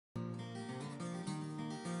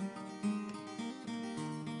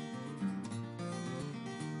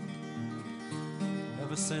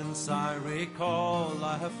Ever since I recall,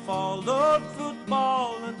 I have followed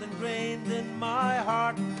football, and ingrained in my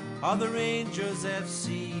heart are the Rangers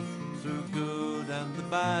FC. Through good and the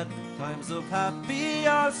bad, times of happy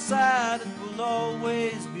or sad, it will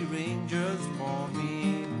always be Rangers for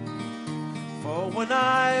me. For when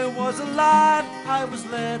I was a lad, I was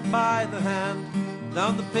led by the hand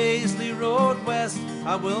down the Paisley Road West.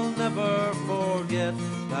 I will never forget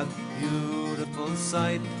that beautiful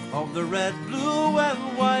sight of the red, blue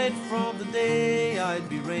and white. From the day I'd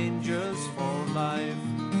be Rangers for life.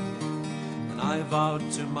 And I vowed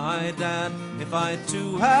to my dad, if I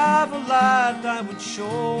too have a lad, I would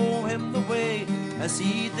show him the way as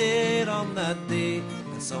he did on that day.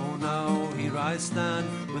 And so now here I stand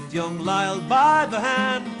with young Lyle by the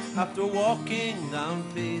hand, after walking down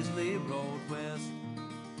Paisley Road West.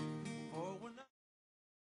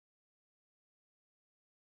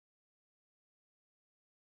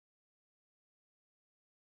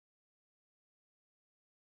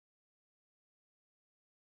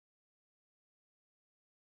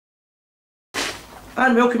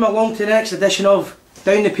 And welcome along to the next edition of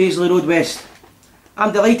Down the Paisley Road West.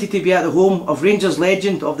 I'm delighted to be at the home of Rangers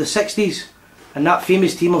legend of the 60s and that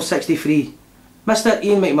famous team of 63, Mr.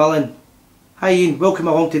 Ian McMillan. Hi Ian, welcome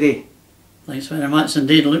along today. Thanks very much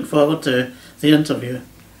indeed, look forward to the interview.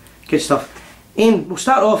 Good stuff. Ian, we'll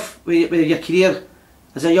start off with your career.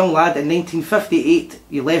 As a young lad in 1958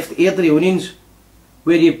 you left Airdrie Onions,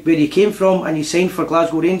 where you came from, and you signed for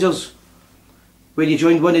Glasgow Rangers, where you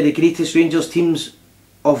joined one of the greatest Rangers teams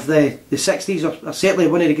of the 60s, or certainly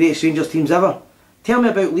one of the greatest Rangers teams ever. Tell me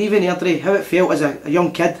about leaving Airdrie, how it felt as a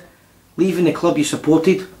young kid, leaving the club you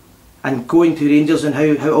supported and going to Rangers, and how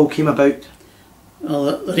it all came about.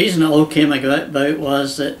 Well, the reason it all came about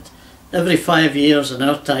was that every 5 years in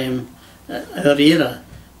our time, our era,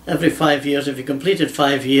 every 5 years, if you completed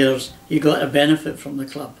 5 years, you got a benefit from the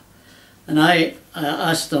club. And I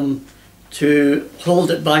asked them to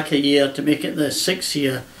hold it back a year to make it the 6th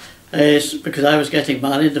year, because I was getting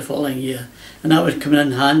married the following year, and that would come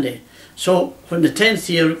in handy. So when the 10th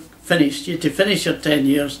year finished, to finish your 10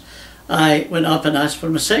 years, I went up and asked for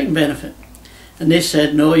my second benefit, and they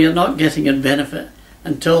said, no, you're not getting your benefit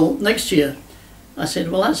until next year. I said,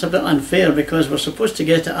 well, that's a bit unfair, because we're supposed to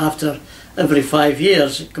get it after every 5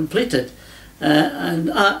 years completed, and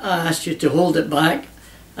I asked you to hold it back,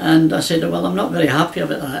 and I said, well, I'm not very happy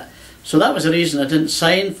about that. So that was the reason I didn't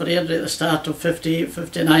sign for Airdrie at the start of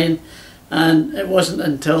 58-59, and it wasn't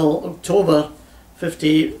until October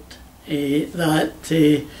 58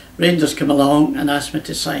 that Rangers came along and asked me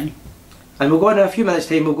to sign. And we'll go on in a few minutes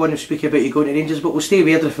time, we'll go on and speak about you going to Rangers, but we'll stay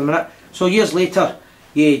with Airdrie for a minute. So years later,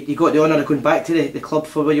 you got the honour of going back to the club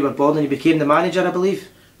for where you were born, and you became the manager, I believe?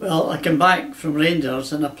 Well, I came back from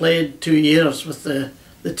Rangers and I played 2 years with the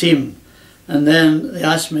team, and then they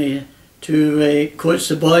asked me to coach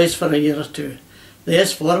the boys for a year or two. The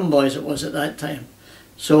S-Forum boys it was at that time.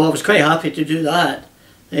 So I was quite happy to do that.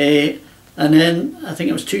 And then I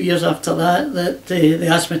think it was 2 years after that they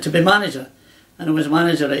asked me to be manager. And I was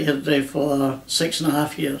manager at Airdrie for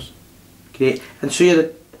 6.5 years. Great. And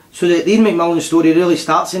so the Ian McMillan story really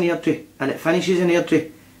starts in Airdrie and it finishes in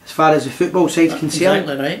Airdrie as far as the football side's concerned.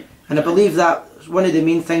 Exactly right. And I believe that one of the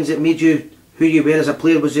main things that made you who you were as a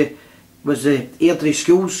player was the Airdrie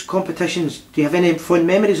schools competitions. Do you have any fond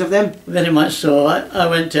memories of them? Very much so. I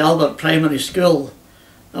went to Albert Primary School.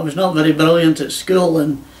 I was not very brilliant at school,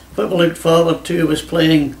 and what we looked forward to was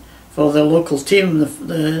playing for the local team,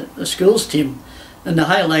 the schools team, and the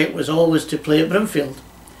highlight was always to play at Brimfield.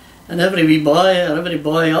 And every wee boy, or every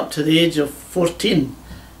boy up to the age of 14,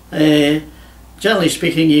 generally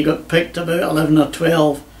speaking, you got picked about 11 or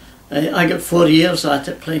 12. I got 4 years at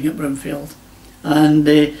it playing at Brimfield. And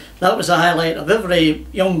that was the highlight of every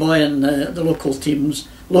young boy in the local teams,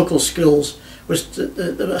 local schools, was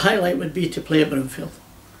the highlight would be to play at Brimfield.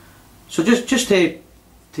 So just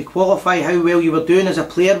to qualify how well you were doing as a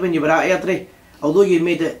player when you were at Airdrie, although you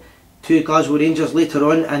made it to Glasgow Rangers later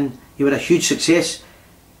on and you were a huge success,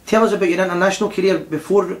 tell us about your international career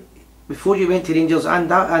before you went to Rangers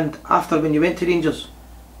and after when you went to Rangers.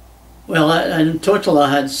 Well, in total I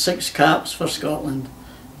had 6 caps for Scotland,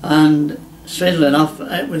 and strangely enough,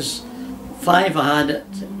 it was 5 I had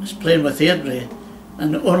was playing with Airdrie,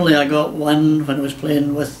 and only I got 1 when I was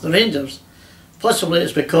playing with the Rangers. Possibly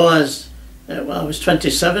it's because well, I was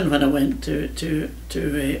 27 when I went to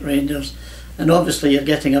Rangers, and obviously you're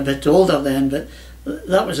getting a bit older then, but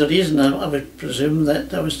that was the reason I would presume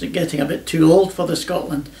that I was getting a bit too old for the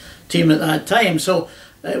Scotland team at that time. So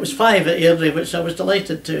it was 5 at Airdrie, which I was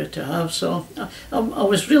delighted to have, so I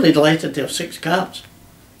was really delighted to have 6 caps.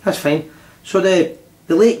 That's fine. So the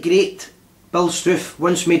late great Bill Struth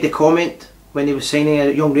once made the comment when he was signing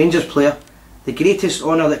a young Rangers player, "The greatest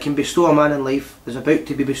honour that can bestow a man in life is about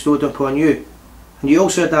to be bestowed upon you." And you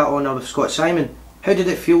also had that honour with Scott Simon. How did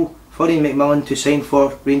it feel for Ian McMillan to sign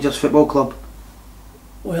for Rangers Football Club?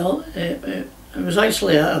 Well, it was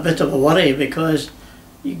actually a bit of a worry, because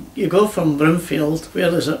you go from Broomfield,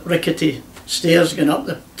 where there's a rickety stairs going up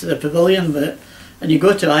to the pavilion bit, and you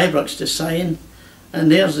go to Ibrox to sign,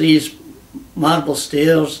 and there's these marble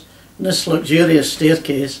stairs and this luxurious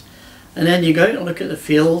staircase, and then you go out and look at the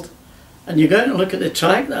field, and you go out and look at the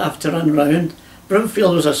track that I have to run round.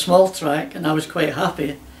 Broomfield was a small track, and I was quite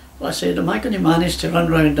happy. But I said, am I going to manage to run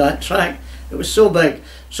round that track? It was so big.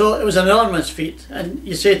 So it was an enormous feat, and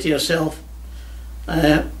you say to yourself,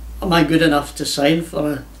 am I good enough to sign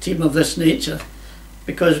for a team of this nature?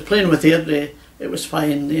 Because playing with Airdrie, it was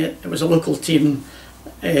fine. It was a local team.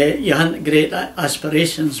 You hadn't great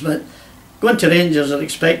aspirations, but going to Rangers are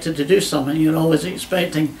expected to do something. You're always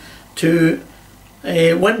expecting to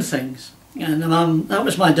win things, and that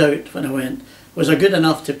was my doubt when I went. Was I good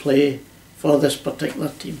enough to play for this particular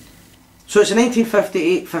team? So it's a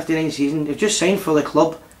 1958-59 season. You've just signed for the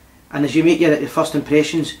club, and as you make your first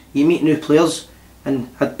impressions, you meet new players, and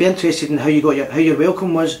I'd be interested in how your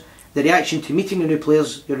welcome was, the reaction to meeting the new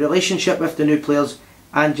players, your relationship with the new players,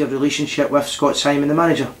 and your relationship with Scott Simon, the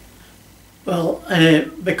manager. Well,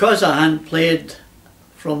 because I hadn't played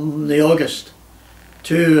from the August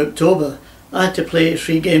to October, I had to play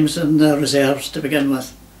 3 games in the reserves to begin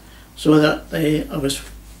with, so that I was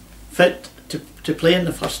fit to play in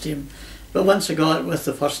the first team. But once I got with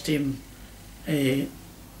the first team, I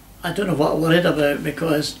don't know what I worried about,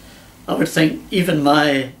 because I would think even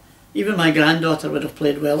my granddaughter would have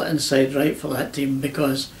played well at inside right for that team,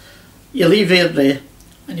 because you leave Airdrie,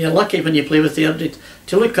 and you're lucky when you play with Airdrie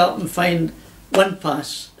to look up and find one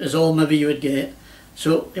pass is all maybe you would get.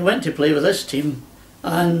 So he went to play with this team,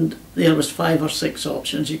 and there was 5 or 6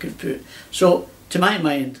 options you could put. So to my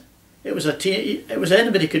mind, it was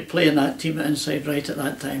anybody could play in that team at inside right at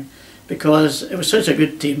that time, because it was such a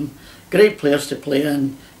good team, great players to play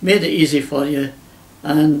in, made it easy for you,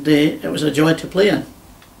 and it was a joy to play in.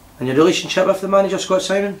 And your relationship with the manager, Scott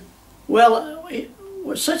Simon? Well, it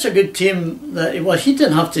was such a good team that he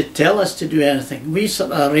didn't have to tell us to do anything. We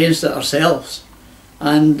sort of arranged it ourselves.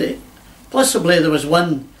 And possibly there was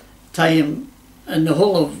one time in the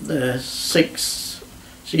whole of the 6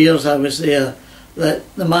 years I was there that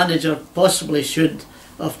the manager possibly should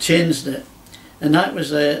have changed it. And that was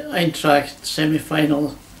the Eintracht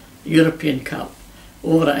semi-final European Cup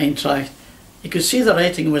over at Eintracht. You could see the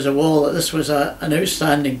writing was a wall that this was an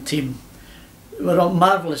outstanding team. We were a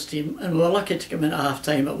marvellous team, and we were lucky to come in at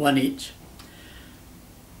half-time at 1 each.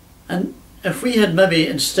 And if we had maybe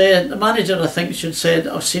instead, the manager I think should have said,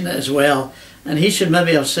 I've seen it as well, and he should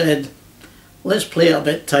maybe have said, let's play it a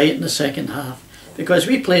bit tight in the second half. Because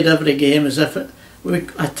we played every game as if we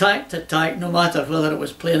attacked, no matter whether it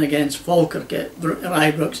was playing against Falkirk or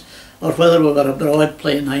Ibrox, or whether we were abroad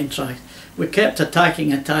playing Eintracht. We kept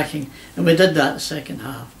attacking, and we did that the second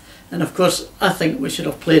half. And of course, I think we should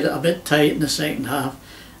have played it a bit tight in the second half,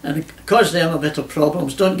 and it caused them a bit of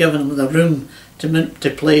problems. Don't give them the room to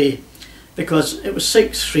play, because it was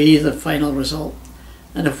 6-3 the final result.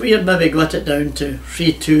 And if we had maybe got it down to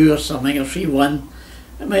 3-2 or something, or 3-1,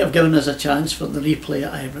 it might have given us a chance for the replay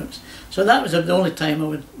at Ibrox. So that was the only time I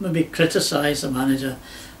would maybe criticise the manager.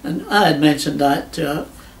 And I had mentioned that to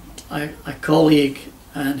a colleague,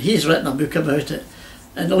 and he's written a book about it.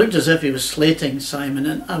 And it looked as if he was slating Simon,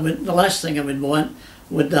 and the last thing I would want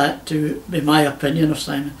would that to be my opinion of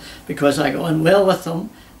Simon, because I got on well with him,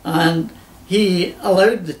 and he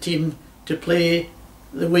allowed the team to play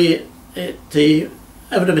the way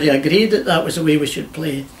everybody agreed that was the way we should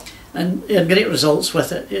play, and he had great results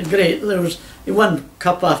with it. He won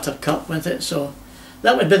cup after cup with it, so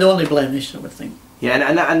that would be the only blemish, I would think. Yeah,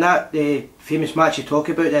 and that famous match you talk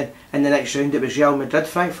about then, in the next round, it was Real Madrid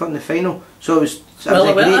Frankfurt in the final. So it was.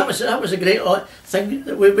 That was a great thing.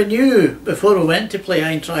 We knew before we went to play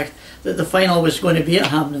Eintracht that the final was going to be at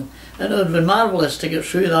Hampden, and it would have been marvellous to get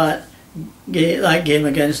through that game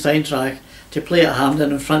against Eintracht, to play at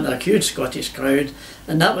Hampden in front of a huge Scottish crowd,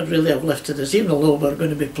 and that would really have lifted us, even though we were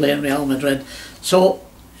going to be playing Real Madrid. So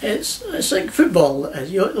it's like football.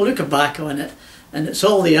 You look back on it, and it's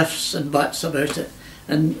all the ifs and buts about it.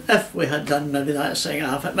 And if we had done maybe that second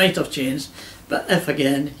half, it might have changed. But if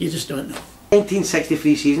again, you just don't know.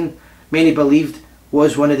 1963 season, many believed,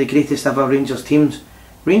 was one of the greatest ever Rangers teams.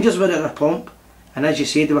 Rangers were at their pomp, and as you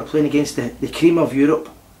say, they were playing against the cream of Europe,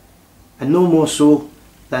 and no more so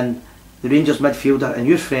than the Rangers midfielder and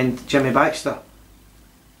your friend Jimmy Baxter.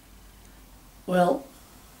 Well,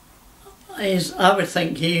 I would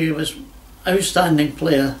think he was outstanding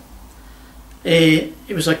player. He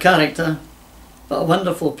was a character, but a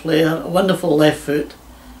wonderful player, a wonderful left foot.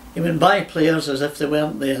 He went by players as if they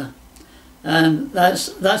weren't there. And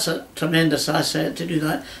that's a tremendous asset to do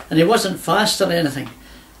that. And he wasn't fast or anything,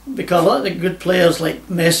 because a lot of the good players like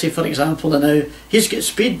Messi, for example, now he's got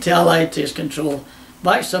speed to allied to his control.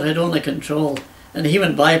 Baxter had only control, and he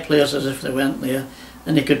went by players as if they weren't there.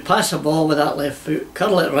 And he could pass a ball with that left foot,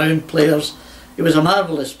 curl it round players. He was a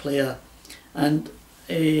marvellous player. And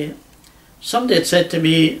somebody had said to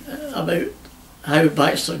me about how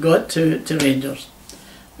Baxter got to Rangers,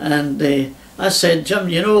 and I said, Jim,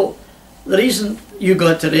 you know, the reason you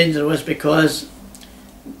got to Rangers was because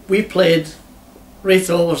we played Wraith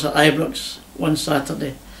Rovers at Ibrox one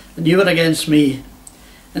Saturday, and you were against me.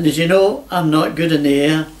 And as you know, I'm not good in the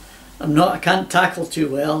air. I can't tackle too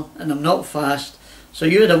well, and I'm not fast. So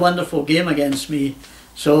you had a wonderful game against me.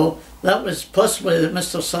 So that was possibly that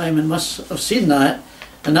Mr. Simon must have seen that,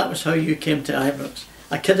 and that was how you came to Ibrox.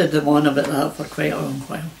 I kidded them on about that for quite a long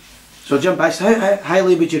while. So Jim Baxter, how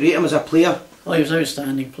highly would you rate him as a player? Oh, he was an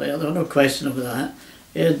outstanding player, there was no question about that.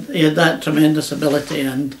 He had that tremendous ability,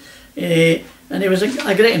 and he was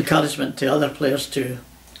a great encouragement to other players too.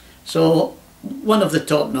 So, one of the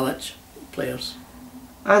top-notch players.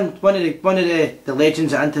 And one of the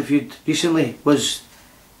legends I interviewed recently was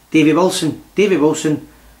Davy Wilson. Davy Wilson,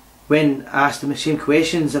 when I asked him the same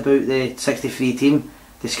questions about the 63 team,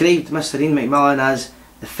 described Mr. Ian McMillan as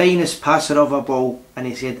the finest passer of a ball, and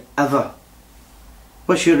he said, ever.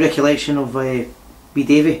 What's your recollection of wee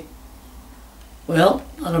Davy? Well,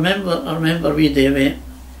 I remember wee Davy.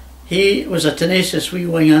 He was a tenacious wee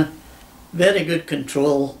winger, very good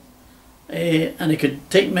control, and he could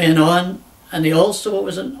take men on, and he also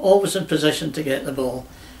was always in position to get the ball.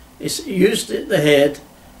 He used the head.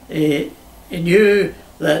 He knew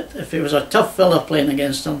that if he was a tough fella playing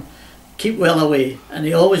against him, keep well away, and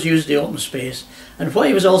he always used the open space. And what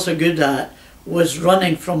he was also good at was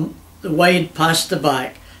running from the wide past the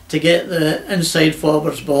back to get the inside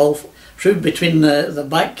forward's ball through between the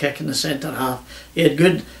back kick and the centre half. He had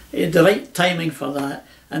the right timing for that.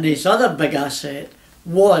 And his other big asset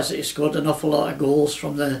was he scored an awful lot of goals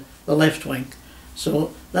from the left wing.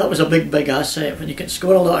 So that was a big asset when you can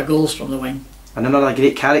score a lot of goals from the wing. And another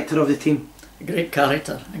great character of the team. A great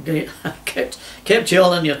character, kept you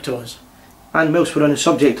all on your toes. And whilst we're on the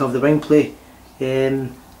subject of the wing play,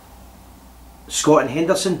 Scott and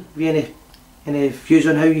Henderson, have you any views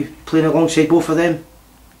on how you playing alongside both of them?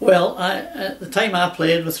 Well, at the time I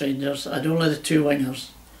played with Rangers, I had only the two wingers,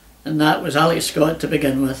 and that was Alex Scott to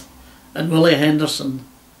begin with, and Willie Henderson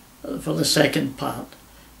for the second part.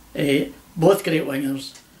 Both great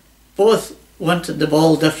wingers, both wanted the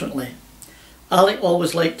ball differently. Alec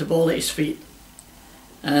always liked the ball at his feet,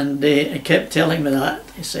 and he kept telling me that.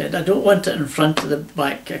 He said, I don't want it in front of the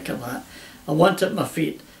back kick or that, I want it at my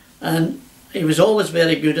feet. And he was always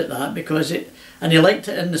very good at that, because he liked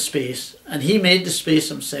it in the space, and he made the space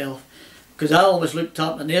himself, because I always looked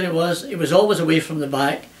up and there he was always away from the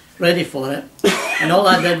back, ready for it, and all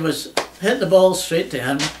I did was hit the ball straight to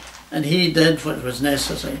him, and he did what was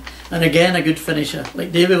necessary. And again, a good finisher.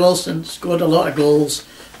 Like Davy Wilson, scored a lot of goals,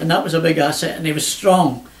 and that was a big asset, and he was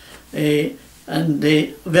strong, and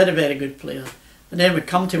a very, very good player. And then we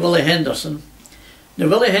come to Willie Henderson. Now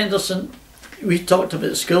Willie Henderson, we talked about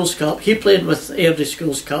the Schools Cup. He played with Airdrie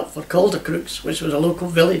Schools Cup for Calder Crooks, which was a local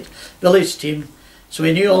village team. So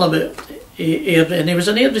he knew all about Airdrie, and he was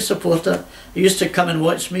an Airdrie supporter. He used to come and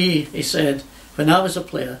watch me, he said, when I was a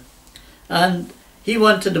player. And he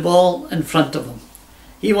wanted the ball in front of him.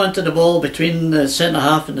 He wanted the ball between the centre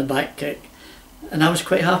half and the back kick. And I was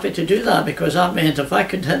quite happy to do that, because that meant if I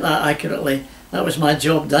could hit that accurately, that was my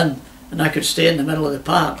job done, and I could stay in the middle of the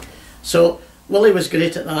park. So Willie was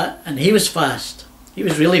great at that, and he was fast. He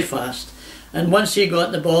was really fast. And once he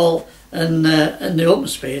got the ball in the open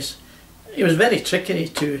space, he was very tricky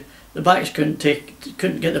too. The backs couldn't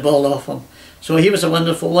get the ball off him. So he was a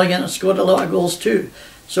wonderful winger and scored a lot of goals too.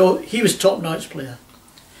 So he was top-notch player.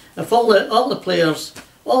 If all the players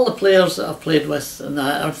that I've played with, and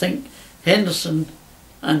that, I think Henderson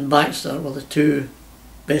and Baxter were the two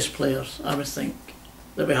best players, I would think,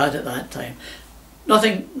 that we had at that time.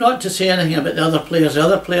 Not to say anything about the other players. The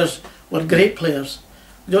other players were great players.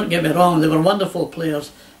 Don't get me wrong, they were wonderful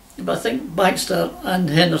players. But I think Baxter and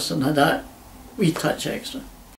Henderson had that wee touch extra.